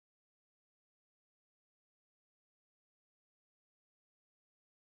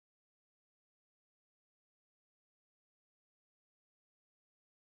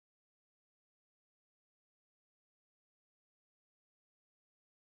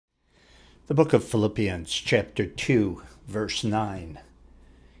The book of Philippians, chapter 2, verse 9,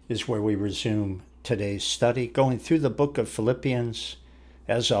 is where we resume today's study, going through the book of Philippians,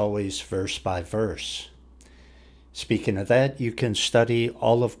 as always, verse by verse. Speaking of that, you can study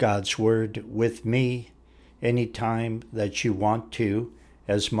all of God's Word with me anytime that you want to,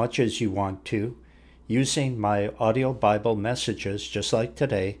 as much as you want to, using my audio Bible messages, just like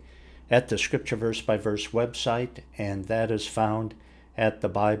today, at the Scripture Verse by Verse website, and that is found at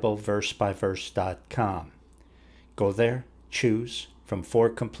thebibleversebyverse.com. Go there, choose from 4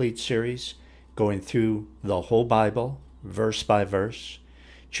 complete series, going through the whole Bible, verse by verse.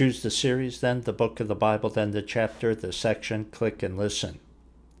 Choose the series, then the book of the Bible, then the chapter, the section, click and listen.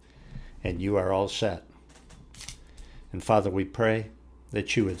 And you are all set. And Father, we pray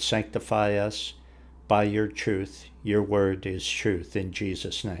that you would sanctify us by your truth. Your word is truth. In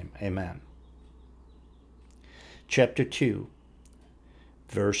Jesus' name, amen. Chapter 2.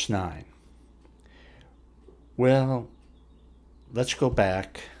 Verse 9. Well, let's go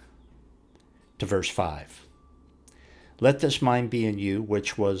back to verse 5. Let this mind be in you,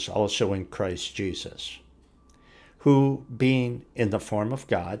 which was also in Christ Jesus, who, being in the form of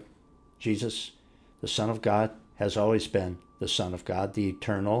God, Jesus, the Son of God, has always been the Son of God, the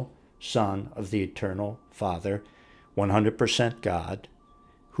eternal Son of the eternal Father, 100% God,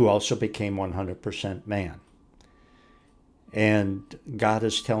 who also became 100% man. And God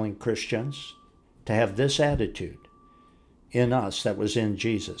is telling Christians to have this attitude in us that was in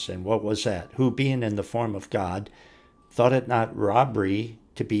Jesus. And what was that? Who, being in the form of God, thought it not robbery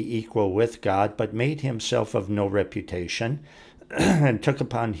to be equal with God, but made himself of no reputation, and took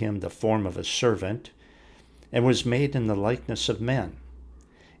upon him the form of a servant, and was made in the likeness of men.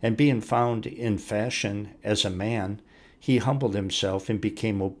 And being found in fashion as a man, he humbled himself and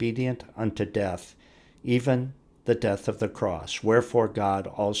became obedient unto death, even the death of the cross. Wherefore God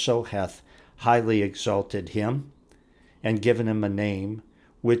also hath highly exalted him, and given him a name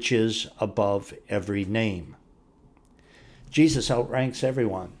which is above every name. Jesus outranks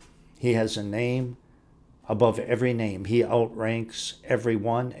everyone. He has a name above every name. He outranks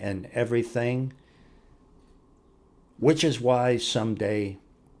everyone and everything, which is why someday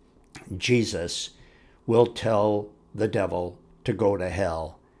Jesus will tell the devil to go to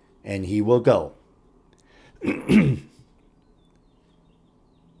hell, and he will go.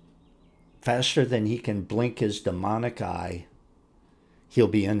 Faster than he can blink his demonic eye, he'll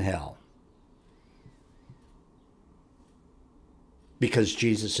be in hell. Because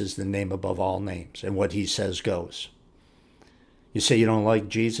Jesus is the name above all names, and what he says goes. You say you don't like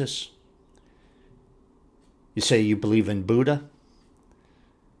Jesus? You say you believe in Buddha?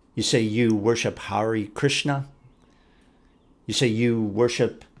 You say you worship Hare Krishna? You say you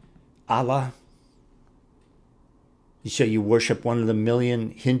worship Allah? You say you worship one of the million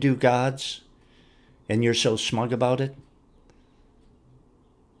Hindu gods, and you're so smug about it?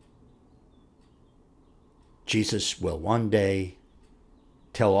 Jesus will one day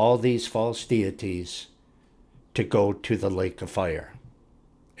tell all these false deities to go to the lake of fire,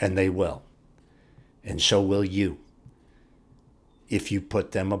 and they will. And so will you, if you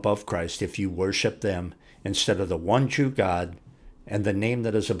put them above Christ, if you worship them instead of the one true God and the name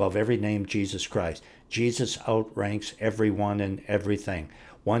that is above every name, Jesus Christ. Jesus outranks everyone and everything.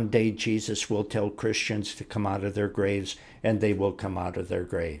 One day Jesus will tell Christians to come out of their graves, and they will come out of their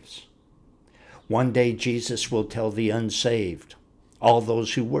graves. One day Jesus will tell the unsaved, all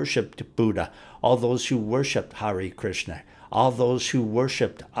those who worshipped Buddha, all those who worshipped Hare Krishna, all those who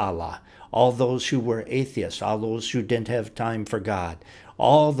worshipped Allah, all those who were atheists, all those who didn't have time for God,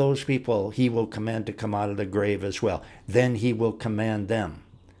 all those people he will command to come out of the grave as well. Then he will command them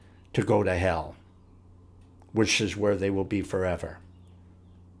to go to hell, which is where they will be forever.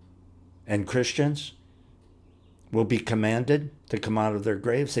 And Christians will be commanded to come out of their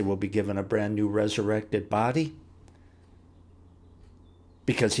graves. They will be given a brand new resurrected body,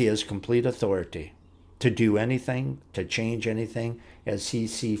 because he has complete authority to do anything, to change anything as he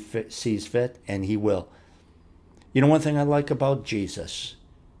sees fit, and he will. You know, one thing I like about Jesus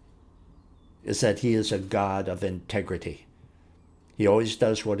is that he is a God of integrity. He always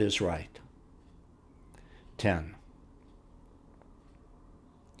does what is right. 10.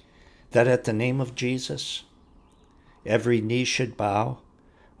 That at the name of Jesus, every knee should bow,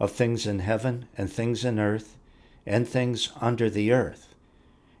 of things in heaven and things in earth and things under the earth,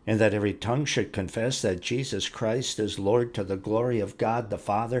 and that every tongue should confess that Jesus Christ is Lord, to the glory of God the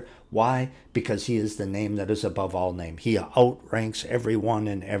Father. Why? Because he is the name that is above all name. He outranks everyone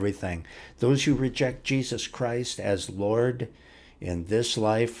and everything. Those who reject Jesus Christ as Lord in this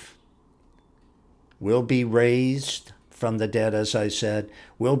life will be raised from the dead, as I said,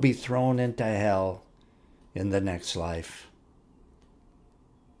 will be thrown into hell in the next life.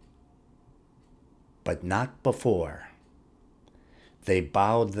 But not before they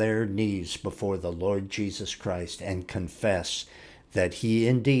bowed their knees before the Lord Jesus Christ and confess that he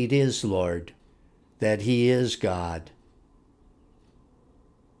indeed is Lord, that he is God,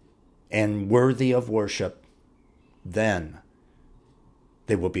 and worthy of worship. Then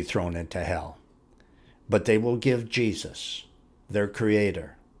they will be thrown into hell. But they will give Jesus, their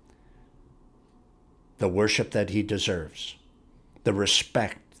Creator, the worship that he deserves, the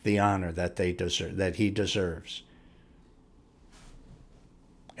respect, the honor that they deserve, that he deserves.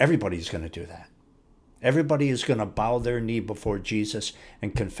 Everybody's going to do that. Everybody is going to bow their knee before Jesus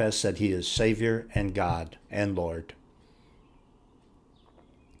and confess that he is Savior and God and Lord.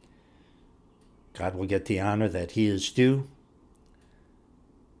 God will get the honor that he is due.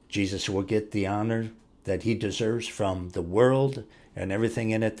 Jesus will get the honor that he deserves from the world and everything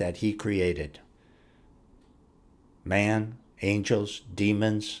in it that he created. Man, angels,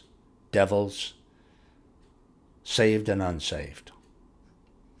 demons, devils, saved and unsaved.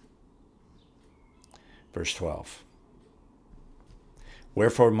 Verse 12.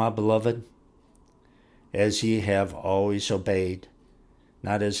 Wherefore, my beloved, as ye have always obeyed,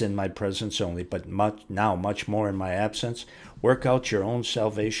 not as in my presence only, but much more in my absence, work out your own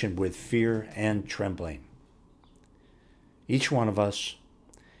salvation with fear and trembling. Each one of us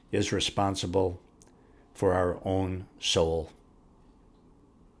is responsible for our own soul.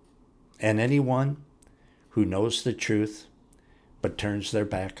 And anyone who knows the truth but turns their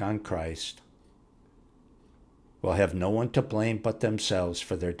back on Christ will have no one to blame but themselves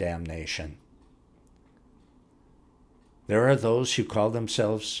for their damnation. There are those who call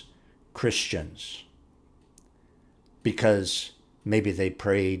themselves Christians because maybe they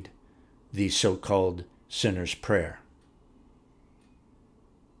prayed the so-called sinner's prayer.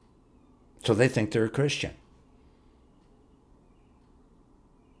 So they think they're a Christian.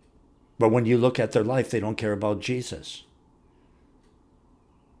 But when you look at their life, they don't care about Jesus.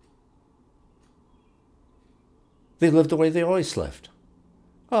 They live the way they always lived.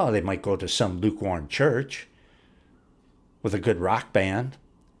 Oh, they might go to some lukewarm church with a good rock band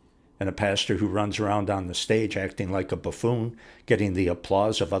and a pastor who runs around on the stage acting like a buffoon, getting the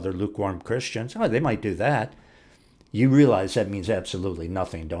applause of other lukewarm Christians. Oh, they might do that. You realize that means absolutely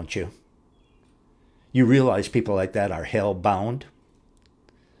nothing, don't you? You realize people like that are hell-bound.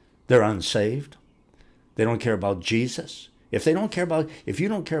 They're unsaved. They don't care about Jesus. If you don't care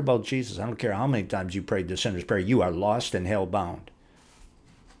about Jesus, I don't care how many times you prayed the sinner's prayer, you are lost and hell-bound.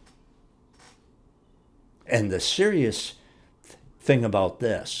 And the serious thing about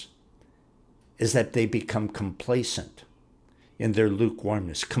this is that they become complacent in their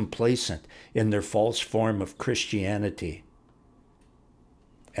lukewarmness, complacent in their false form of Christianity.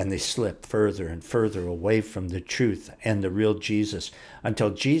 And they slip further and further away from the truth and the real Jesus until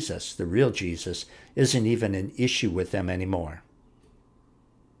Jesus, the real Jesus, isn't even an issue with them anymore.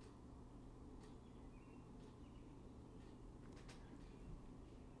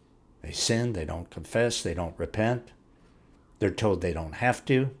 They sin, they don't confess, they don't repent. They're told they don't have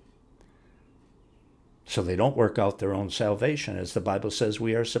to. So they don't work out their own salvation as the Bible says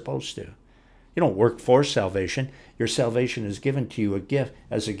we are supposed to. You don't work for salvation. Your salvation is given to you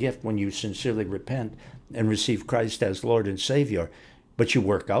as a gift when you sincerely repent and receive Christ as Lord and Savior. But you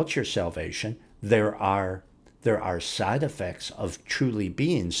work out your salvation. There are side effects of truly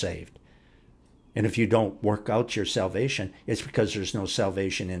being saved. And if you don't work out your salvation, it's because there's no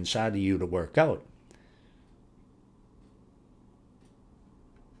salvation inside of you to work out.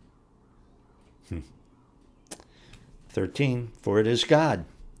 Hmm. 13, for it is God,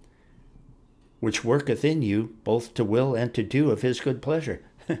 which worketh in you both to will and to do of his good pleasure.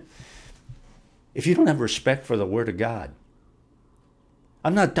 If you don't have respect for the Word of God,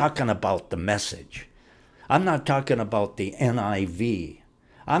 I'm not talking about the Message. I'm not talking about the NIV.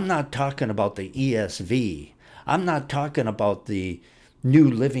 I'm not talking about the ESV. I'm not talking about the New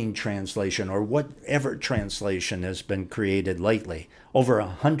Living Translation or whatever translation has been created lately. Over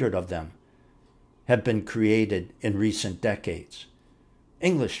 100 of them have been created in recent decades.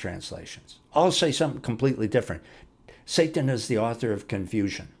 English translations all say something completely different. Satan is the author of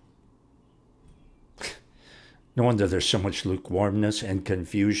confusion. No wonder there's so much lukewarmness and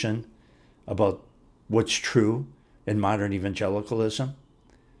confusion about what's true in modern evangelicalism.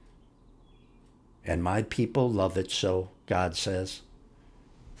 And my people love it so, God says.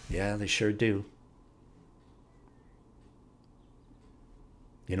 Yeah, they sure do.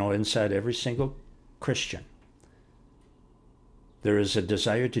 You know, inside every single Christian, there is a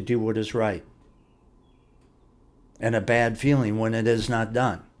desire to do what is right. and a bad feeling when it is not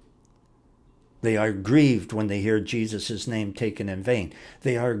done. They are grieved when they hear Jesus' name taken in vain.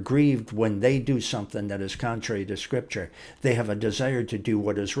 They are grieved when they do something that is contrary to Scripture. They have a desire to do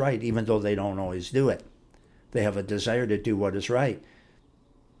what is right, even though they don't always do it. They have a desire to do what is right.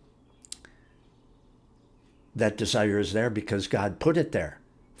 That desire is there because God put it there.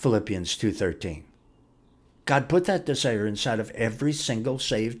 Philippians 2:13. God put that desire inside of every single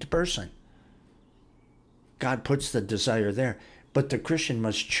saved person. God puts the desire there. But the Christian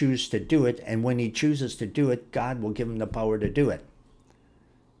must choose to do it, and when he chooses to do it, God will give him the power to do it.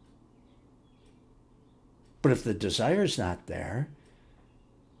 But if the desire is not there,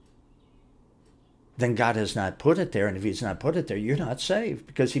 then God has not put it there, and if he's not put it there, you're not saved,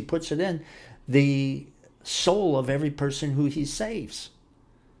 because he puts it in the soul of every person who he saves.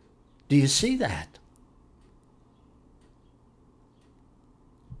 Do you see that?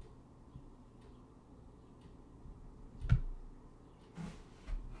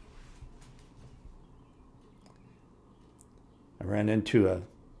 I ran into a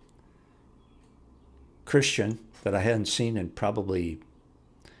Christian that I hadn't seen in probably,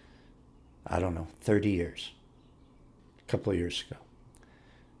 30 years. A couple of years ago.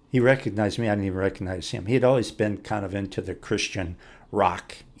 He recognized me. I didn't even recognize him. He had always been kind of into the Christian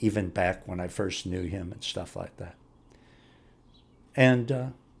rock, even back when I first knew him and stuff like that.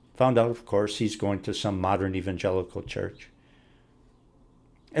 And found out, of course, he's going to some modern evangelical church.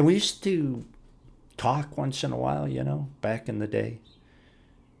 And we used to talk once in a while, back in the day.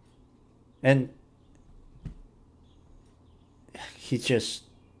 And he's just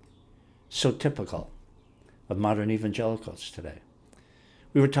so typical of modern evangelicals today.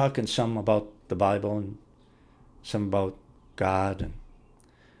 We were talking some about the Bible and some about God.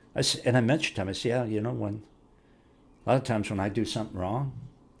 And I mentioned to him, I said, yeah, when a lot of times when I do something wrong,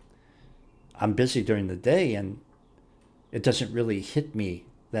 I'm busy during the day and it doesn't really hit me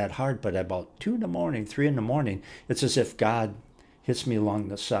that hard, but about 2 in the morning, 3 in the morning, it's as if God hits me along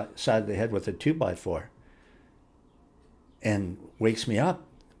the side of the head with a 2x4 and wakes me up.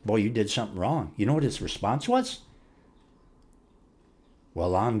 Boy, you did something wrong. You know what his response was?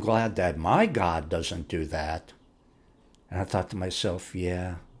 Well, I'm glad that my God doesn't do that. And I thought to myself,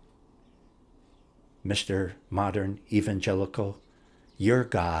 yeah, Mr. Modern Evangelical, your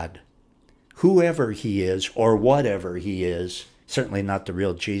God, whoever he is or whatever he is, certainly not the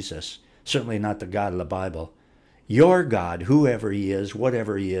real Jesus, certainly not the God of the Bible, your God, whoever he is,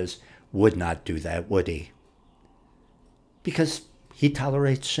 whatever he is, would not do that, would he? Because he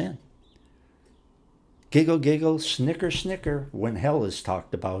tolerates sin. Giggle, giggle, snicker, snicker, when hell is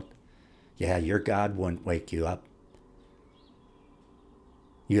talked about. Yeah, your God wouldn't wake you up.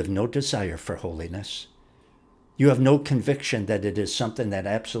 You have no desire for holiness. You have no conviction that it is something that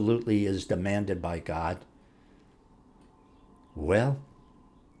absolutely is demanded by God. Well,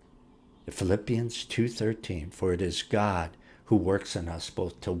 Philippians 2:13, for it is God who works in us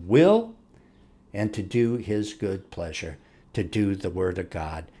both to will and to do his good pleasure, to do the word of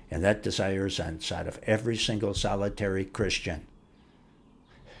God. And that desire is inside of every single solitary Christian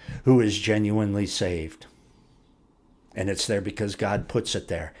who is genuinely saved. And it's there because God puts it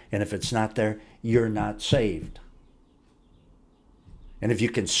there. And if it's not there, you're not saved. And if you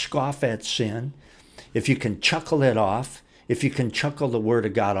can scoff at sin, if you can chuckle it off, if you can chuckle the word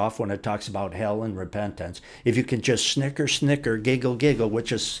of God off when it talks about hell and repentance, if you can just snicker, snicker, giggle, giggle,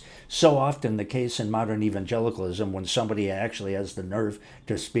 which is so often the case in modern evangelicalism when somebody actually has the nerve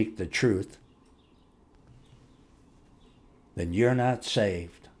to speak the truth, then you're not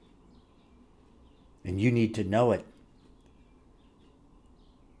saved. And you need to know it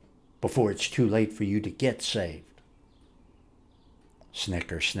before it's too late for you to get saved.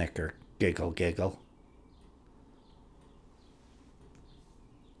 Snicker, snicker, giggle, giggle.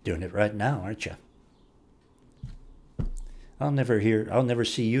 Doing it right now, aren't you? I'll never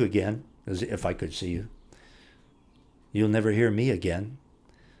see you again, as if I could see you. You'll never hear me again,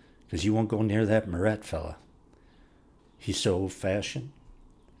 because you won't go near that Moret fella. He's so old-fashioned.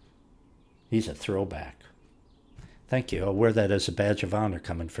 He's a throwback. Thank you. I'll wear that as a badge of honor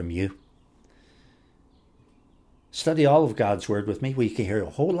coming from you. Study all of God's Word with me. We can hear a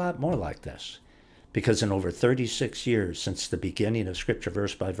whole lot more like this. Because in over 36 years since the beginning of Scripture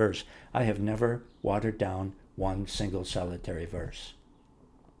verse by verse, I have never watered down one single solitary verse.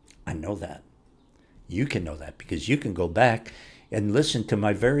 I know that. You can know that because you can go back and listen to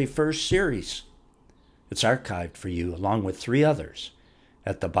my very first series. It's archived for you along with 3 others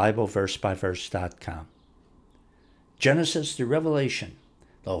at thebibleversebyverse.com. Genesis to Revelation,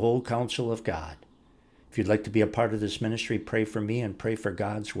 the whole counsel of God. If you'd like to be a part of this ministry, pray for me and pray for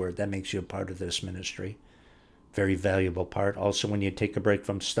God's Word. That makes you a part of this ministry. Very valuable part. Also, when you take a break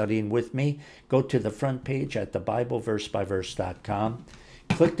from studying with me, go to the front page at thebibleversebyverse.com.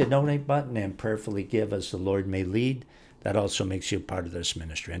 Click the donate button and prayerfully give as the Lord may lead. That also makes you part of this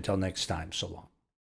ministry. Until next time, so long.